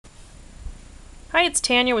Hi, it's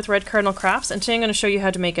Tanya with Red Cardinal Crafts, and today I'm going to show you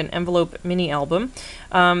how to make an envelope mini album.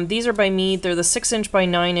 These are by me. They're the 6" by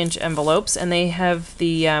 9" envelopes, and they have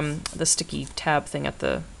the sticky tab thing at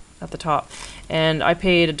the top. And I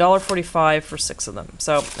paid $1.45 for 6 of them,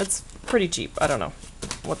 so it's pretty cheap. I don't know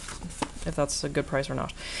if that's a good price or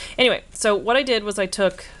not. Anyway, so what I did was I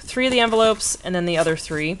took 3 of the envelopes and then the other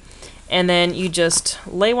 3. And then you just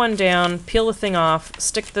lay one down, peel the thing off,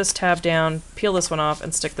 stick this tab down, peel this one off,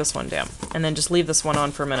 and stick this one down. And then just leave this one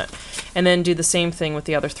on for a minute. And then do the same thing with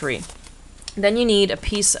the other 3. Then you need a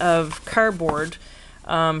piece of cardboard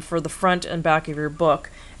for the front and back of your book.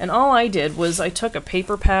 And all I did was I took a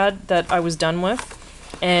paper pad that I was done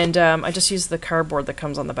with, and I just used the cardboard that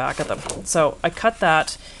comes on the back of them. So I cut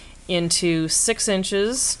that into 6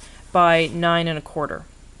 inches by 9 1/4.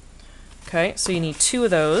 Okay, so you need 2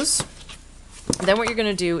 of those. Then what you're going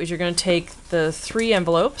to do is you're going to take the 3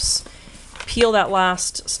 envelopes, peel that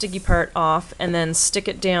last sticky part off, and then stick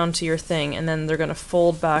it down to your thing, and then they're going to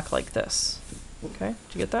fold back like this. Okay,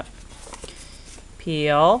 did you get that?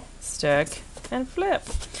 Peel, stick, and flip.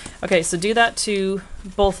 Okay, so do that to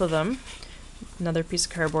both of them. Another piece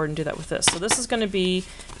of cardboard, and do that with this. So this is going to be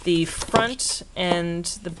the front and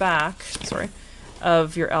the back,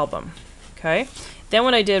 of your album. Okay. Then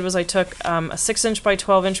what I did was I took a 6" by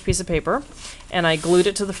 12" piece of paper, and I glued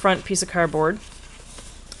it to the front piece of cardboard,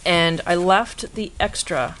 and I left the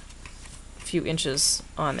extra few inches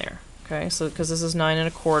on there. Okay, so because this is 9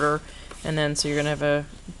 1/4, and then so you're gonna have a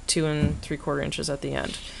 2 3/4 inches at the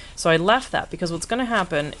end. So I left that because what's gonna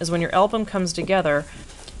happen is when your album comes together,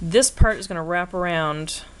 this part is gonna wrap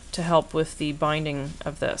around to help with the binding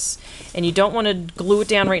of this. And you don't want to glue it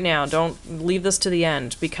down right now. Don't leave this to the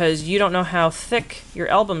end, because you don't know how thick your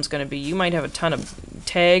album's going to be. You might have a ton of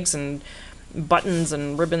tags and buttons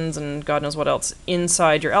and ribbons and God knows what else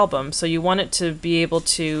inside your album. So you want it to be able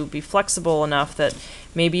to be flexible enough that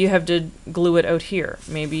maybe you have to glue it out here.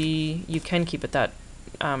 Maybe you can keep it that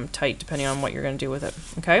tight depending on what you're going to do with it.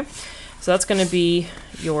 Okay, so that's going to be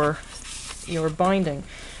your binding.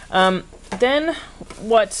 Then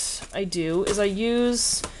what I do is I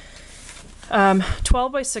use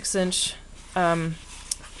 12 by 6"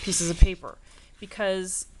 pieces of paper,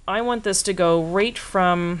 because I want this to go right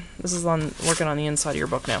from, this is working on the inside of your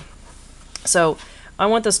book now. So I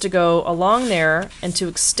want this to go along there and to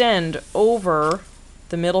extend over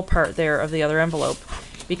the middle part there of the other envelope,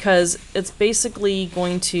 because it's basically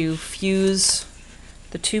going to fuse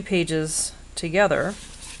the 2 pages together.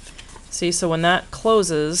 See, so when that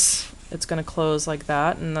closes, it's going to close like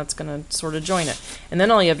that, and that's going to sort of join it. And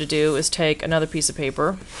then all you have to do is take another piece of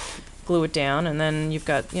paper, glue it down, and then you've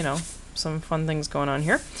got, you know, some fun things going on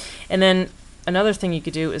here. And then another thing you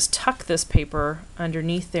could do is tuck this paper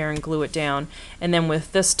underneath there and glue it down. And then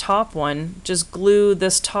with this top one, just glue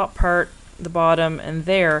this top part, the bottom, and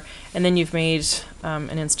there, and then you've made an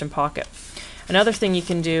instant pocket. Another thing you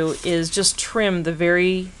can do is just trim the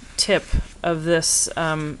very tip of this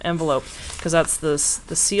envelope, because that's the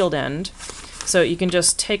sealed end. So you can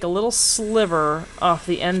just take a little sliver off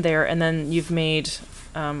the end there, and then you've made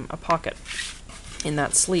a pocket in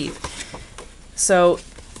that sleeve. So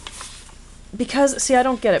because, see, I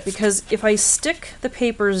don't get it, because if I stick the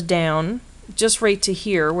papers down just right to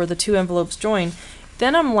here where the 2 envelopes join,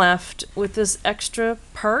 then I'm left with this extra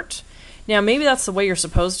part. Now maybe that's the way you're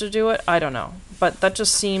supposed to do it, I don't know. But that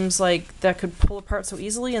just seems like that could pull apart so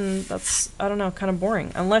easily, and that's, I don't know, kind of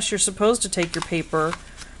boring. Unless you're supposed to take your paper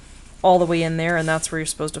all the way in there, and that's where you're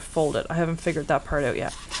supposed to fold it. I haven't figured that part out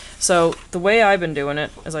yet. So the way I've been doing it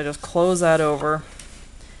is I just close that over,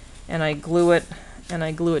 and I glue it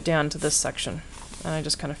down to this section. And I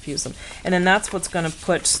just kind of fuse them. And then that's what's going to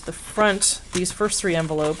put the front, these first 3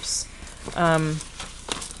 envelopes,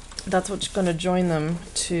 that's what's going to join them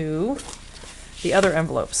to the other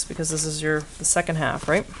envelopes, because this is the second half,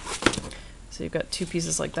 right? So you've got 2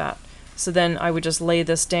 pieces like that. So then I would just lay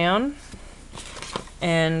this down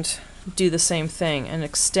and do the same thing and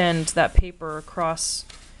extend that paper across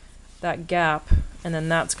that gap, and then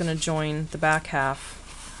that's going to join the back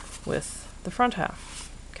half with the front half.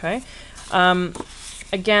 Okay.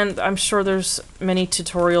 Again, I'm sure there's many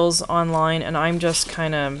tutorials online, and I'm just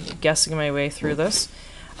kind of guessing my way through this.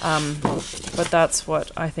 But that's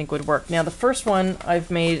what I think would work. Now the first one I've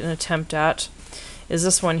made an attempt at is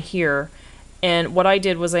this one here, and what I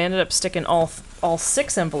did was I ended up sticking all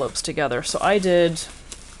 6 envelopes together. So I did,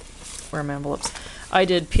 where are my envelopes? I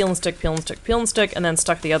did peel and stick, peel and stick, peel and stick, and then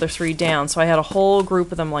stuck the other 3 down. So I had a whole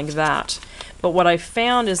group of them like that. But what I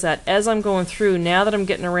found is that as I'm going through, now that I'm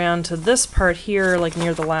getting around to this part here, like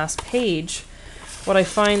near the last page, what I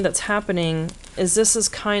find that's happening is this is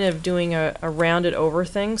kind of doing a rounded over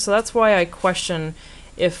thing. So that's why I question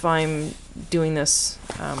if I'm doing this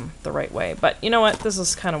the right way. But you know what? This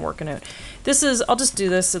is kind of working out. This is, I'll just do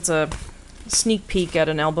this. It's a sneak peek at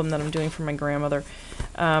an album that I'm doing for my grandmother.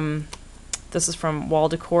 This is from Wall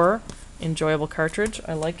Decor, Enjoyable Cartridge.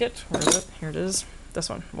 I like it. Where is it? Here it is. This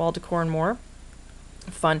one, Wall Decor and More.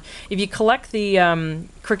 Fun. If you collect the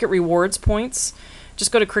Cricut Rewards points,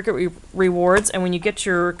 just go to Cricut Rewards, and when you get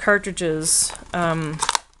your cartridges, I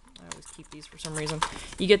always keep these for some reason,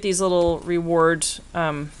 you get these little reward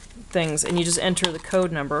things, and you just enter the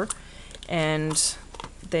code number, and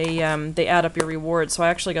they add up your rewards. So I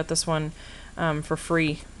actually got this one for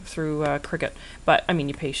free through Cricut, but I mean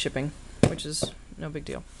you pay shipping, which is no big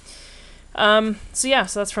deal. So yeah,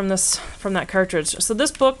 so that's from that cartridge. So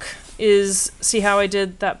this book is, see how I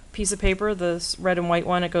did that piece of paper, this red and white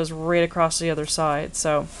one, it goes right across the other side.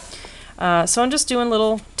 So so I'm just doing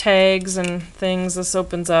little tags and things. This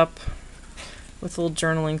opens up with a little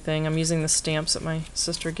journaling thing. I'm using the stamps that my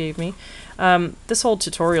sister gave me. This whole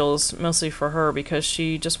tutorial is mostly for her because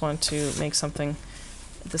she just wanted to make something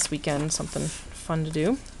this weekend, something fun to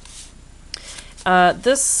do.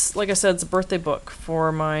 This, like I said, is a birthday book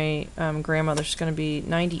for my grandmother. She's going to be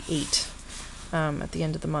 98 at the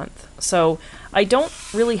end of the month. So I don't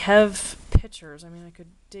really have pictures. I mean, I could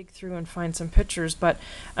dig through and find some pictures, but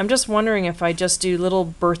I'm just wondering if I just do little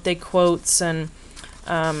birthday quotes and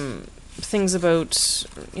things about,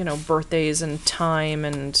 you know, birthdays and time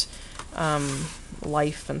and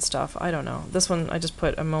life and stuff. I don't know. This one, I just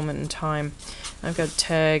put a moment in time. I've got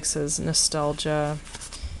tags, says nostalgia.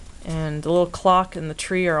 And the little clock and the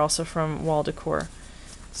tree are also from Wall Decor.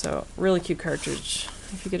 So really cute cartridge.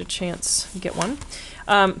 If you get a chance, get one.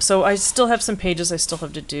 So I still have some pages I still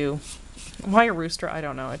have to do. Why a rooster? I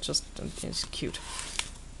don't know. It's cute.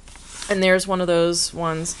 And there's one of those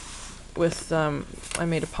ones with, I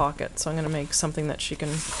made a pocket. So I'm going to make something that she can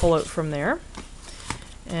pull out from there.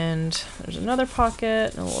 And there's another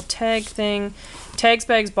pocket, and a little tag thing. Tags,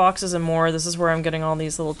 bags, boxes, and more. This is where I'm getting all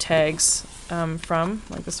these little tags from,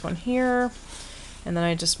 like this one here. And then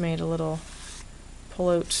I just made a little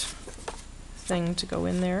pull-out thing to go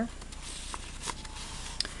in there.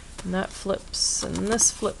 And that flips, and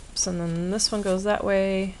this flips, and then this one goes that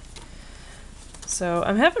way. So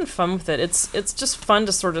I'm having fun with it. It's just fun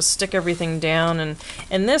to sort of stick everything down,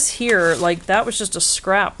 and this here, like, that was just a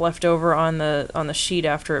scrap left over on the sheet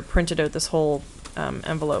after it printed out this whole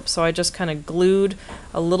envelope. So I just kind of glued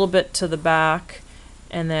a little bit to the back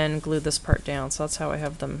and then glued this part down. So that's how I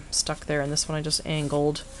have them stuck there. And this one I just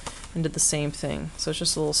angled and did the same thing. So it's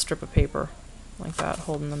just a little strip of paper like that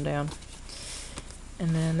holding them down. And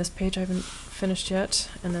then this page I haven't finished yet.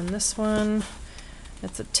 And then this one,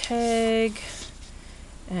 it's a tag.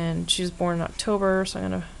 And she was born in October, so I'm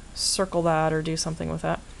going to circle that or do something with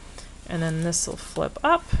that. And then this will flip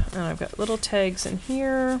up, and I've got little tags in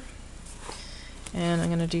here. And I'm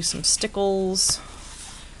going to do some stickles.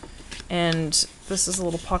 And this is a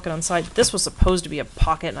little pocket on the side. This was supposed to be a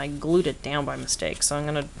pocket, and I glued it down by mistake. So I'm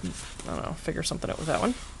going to, I don't know, figure something out with that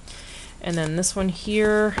one. And then this one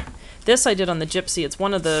here. This I did on the Gypsy. It's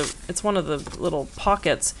one of the little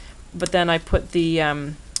pockets, but then I put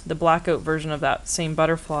the blackout version of that same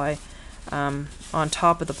butterfly on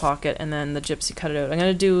top of the pocket, and then the Gypsy cut it out. I'm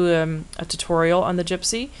going to do a tutorial on the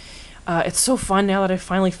Gypsy. It's so fun now that I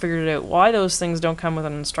finally figured it out. Why those things don't come with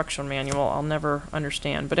an instruction manual, I'll never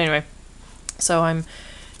understand. But anyway, so I'm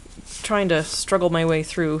trying to struggle my way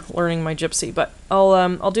through learning my Gypsy, but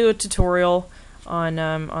I'll do a tutorial on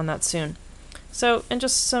that soon. So, and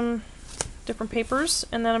just some different papers,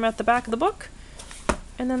 and then I'm at the back of the book.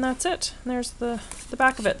 And then that's it. And there's the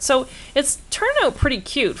back of it. So it's turned out pretty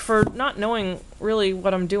cute for not knowing really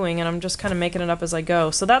what I'm doing, and I'm just kind of making it up as I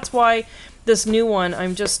go. So that's why this new one,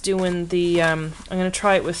 I'm just doing the, I'm going to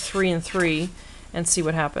try it with 3 and 3 and see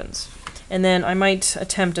what happens. And then I might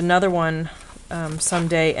attempt another one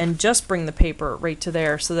someday and just bring the paper right to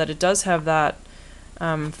there so that it does have that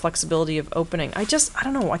flexibility of opening. I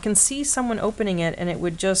don't know, I can see someone opening it and it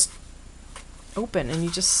would just open and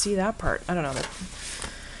you just see that part. I don't know, that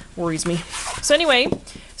worries me. So anyway,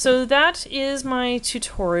 so that is my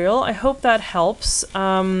tutorial. I hope that helps.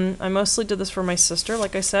 I mostly did this for my sister,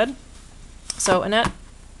 like I said. So Annette,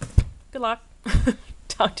 good luck.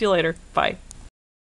 Talk to you later. Bye.